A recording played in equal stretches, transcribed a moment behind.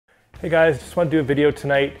Hey guys, just want to do a video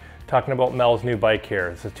tonight talking about Mel's new bike here.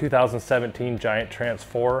 It's a 2017 Giant Trance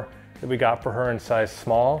 4 that we got for her in size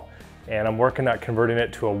small, and I'm working at converting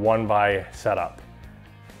it to a 1x setup.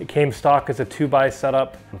 It came stock as a 2x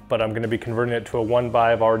setup, but I'm going to be converting it to a 1x.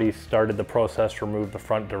 I've already started the process to remove the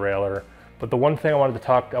front derailleur. But the one thing I wanted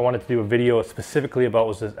to do a video specifically about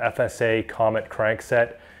was this FSA Comet crank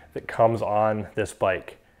set that comes on this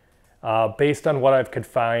bike. Based on what I could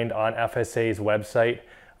find on FSA's website,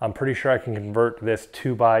 I'm pretty sure I can convert this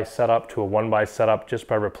 2x setup to a 1x setup just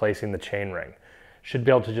by replacing the chainring. Should be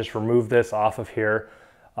able to just remove this off of here,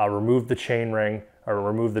 remove the chainring, or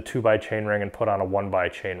remove the 2x chainring and put on a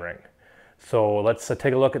 1x chainring. So let's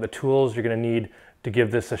take a look at the tools you're going to need to give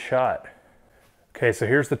this a shot. Okay, so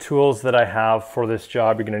here's the tools that I have for this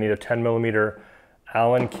job. You're going to need a 10mm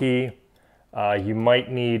Allen key. You might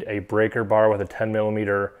need a breaker bar with a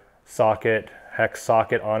 10mm socket, hex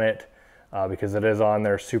socket on it. Because it is on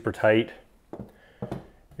there super tight.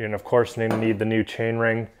 You're gonna, of course, need the new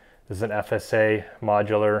chainring. This is an FSA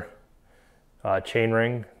modular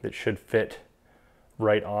chainring that should fit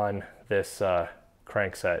right on this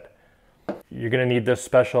crank set. You're gonna need this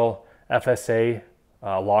special FSA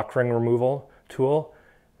lock ring removal tool.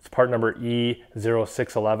 It's part number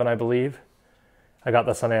E0611, I believe. I got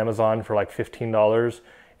this on Amazon for like $15,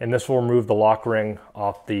 and this will remove the lock ring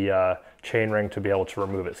off the chain ring to be able to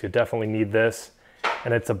remove it. So you definitely need this,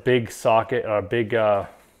 and it's a big socket,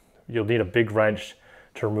 you'll need a big wrench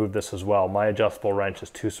to remove this as well. My adjustable wrench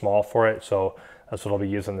is too small for it, so that's what I'll be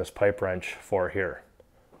using this pipe wrench for here.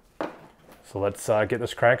 So let's get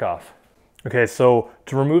this crank off. Okay, so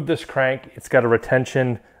to remove this crank, it's got a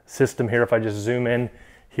retention system here. If I just zoom in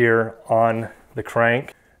here on the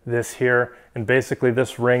crank, this here, and basically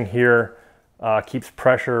this ring here keeps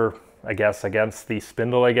pressure, I guess, against the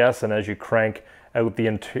spindle, I guess, and as you crank out the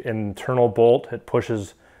internal bolt, it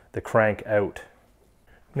pushes the crank out.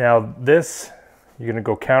 Now this, you're gonna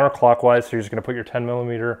go counterclockwise, so you're just gonna put your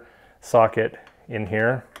 10mm socket in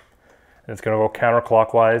here, and it's gonna go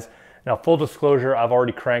counterclockwise. Now, full disclosure, I've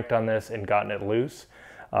already cranked on this and gotten it loose,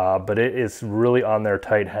 but it is really on there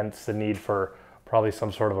tight, hence the need for probably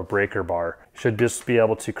some sort of a breaker bar. You should just be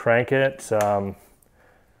able to crank it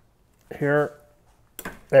here,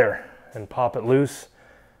 there, and pop it loose,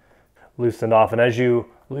 loosen it off. And as you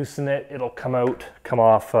loosen it, it'll come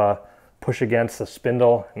off, push against the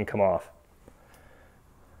spindle and come off.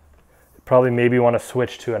 Probably maybe want to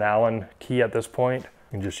switch to an Allen key at this point.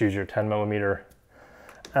 You can just use your 10mm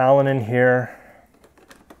Allen in here.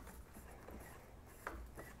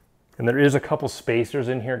 And there is a couple spacers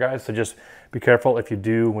in here, guys, so just be careful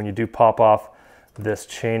when you do pop off this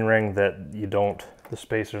chain ring, that the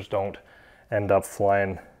spacers don't end up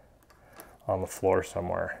flying on the floor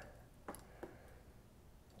somewhere.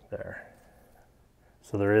 There.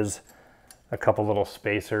 So there is a couple little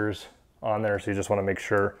spacers on there, so you just want to make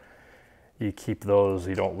sure you keep those,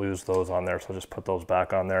 you don't lose those on there, so just put those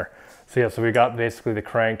back on there. So yeah, so we got basically the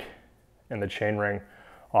crank and the chain ring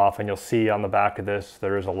off, and you'll see on the back of this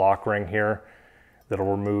there is a lock ring here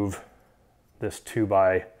that'll remove this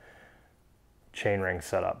 2x chain ring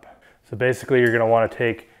setup. So basically you're going to want to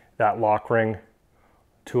take that lock ring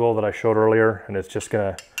tool that I showed earlier, and it's just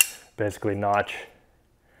going to basically notch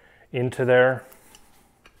into there,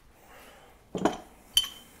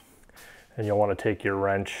 and you'll want to take your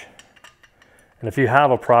wrench, and if you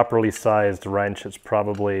have a properly sized wrench, it's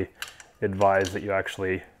probably advised that you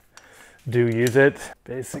actually do use it.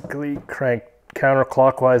 Basically crank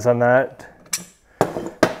counterclockwise on that,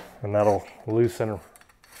 and that'll loosen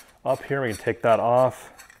up here. We can take that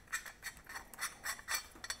off.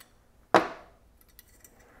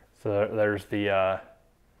 So there's the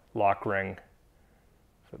lock ring.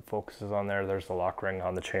 If it focuses on there, there's the lock ring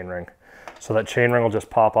on the chain ring. So that chain ring will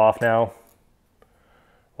just pop off now,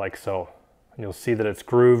 like so. And you'll see that it's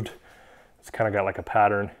grooved. It's kind of got like a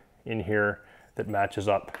pattern in here that matches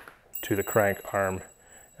up to the crank arm,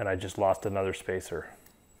 and I just lost another spacer.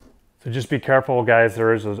 So just be careful, guys.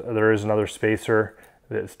 There is another spacer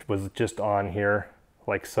that was just on here,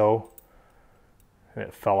 like so, and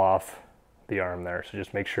it fell off the arm there. So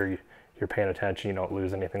just make sure you're paying attention, you don't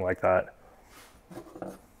lose anything like that.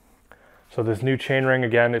 So this new chain ring,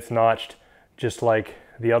 again, it's notched just like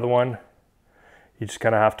the other one. You just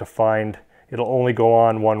kind of have to find, it'll only go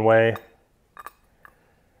on one way,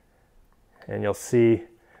 and you'll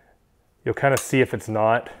kind of see if it's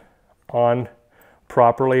not on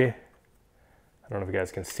properly. I don't know if you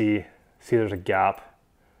guys can see there's a gap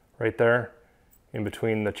right there in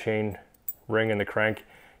between the chain ring and the crank.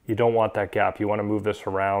 You don't want that gap. You want to move this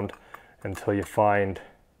around until you find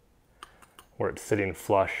where it's sitting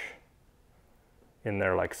flush in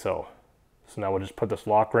there like so. So now we'll just put this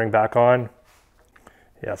lock ring back on.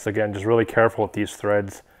 Yes, again, just really careful with these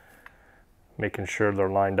threads, making sure they're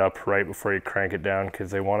lined up right before you crank it down,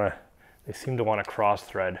 because they seem to want to cross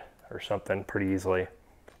thread or something pretty easily.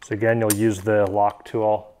 So again, you'll use the lock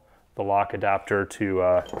tool, the lock adapter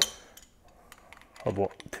to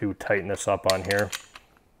tighten this up on here.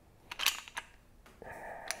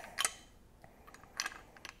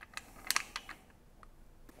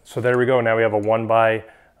 So there we go. Now we have a 1x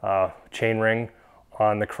chain ring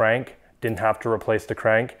on the crank. Didn't have to replace the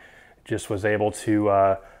crank. Just was able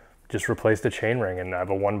to just replace the chain ring and have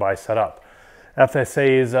a 1x setup.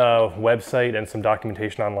 FSA's website and some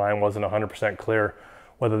documentation online wasn't 100% clear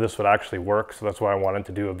whether this would actually work. So that's why I wanted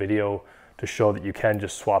to do a video to show that you can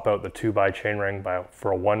just swap out the 2x chain ring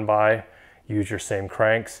for a 1x, use your same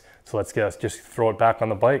cranks. So let's just throw it back on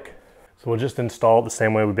the bike. So we'll just install it the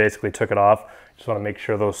same way we basically took it off. Just want to make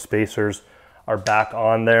sure those spacers are back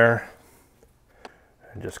on there.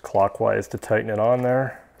 And just clockwise to tighten it on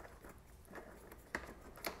there.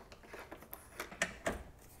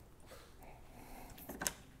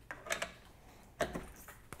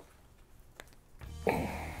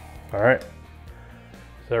 All right,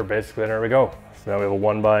 so basically there we go. So now we have a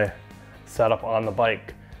 1x setup on the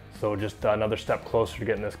bike. So just another step closer to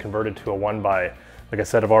getting this converted to a 1x. Like I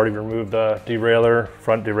said, I've already removed the derailleur,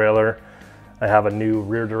 front derailleur. I have a new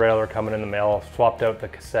rear derailleur coming in the mail. Swapped out the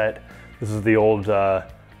cassette. This is the old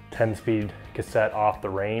 10-speed cassette off the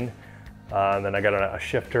Rain. And then I got a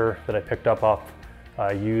shifter that I picked up off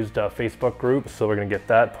a used Facebook group. So we're gonna get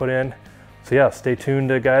that put in. So yeah, stay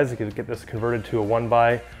tuned guys, to get this converted to a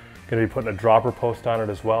 1x. Gonna be putting a dropper post on it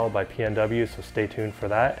as well by PNW, so stay tuned for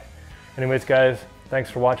that. Anyways guys, thanks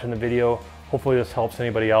for watching the video. Hopefully this helps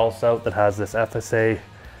anybody else out that has this FSA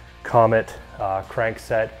Comet crank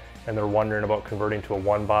set and they're wondering about converting to a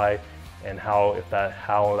 1x and how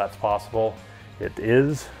that's possible. It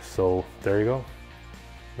is, so there you go.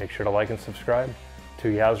 Make sure to like and subscribe.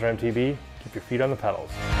 Toogy Howser MTB, keep your feet on the pedals.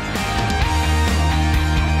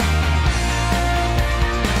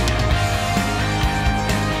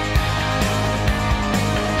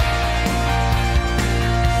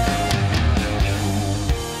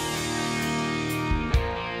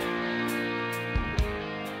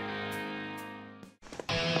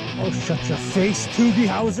 Oh, shut your face, Toogy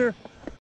Howser.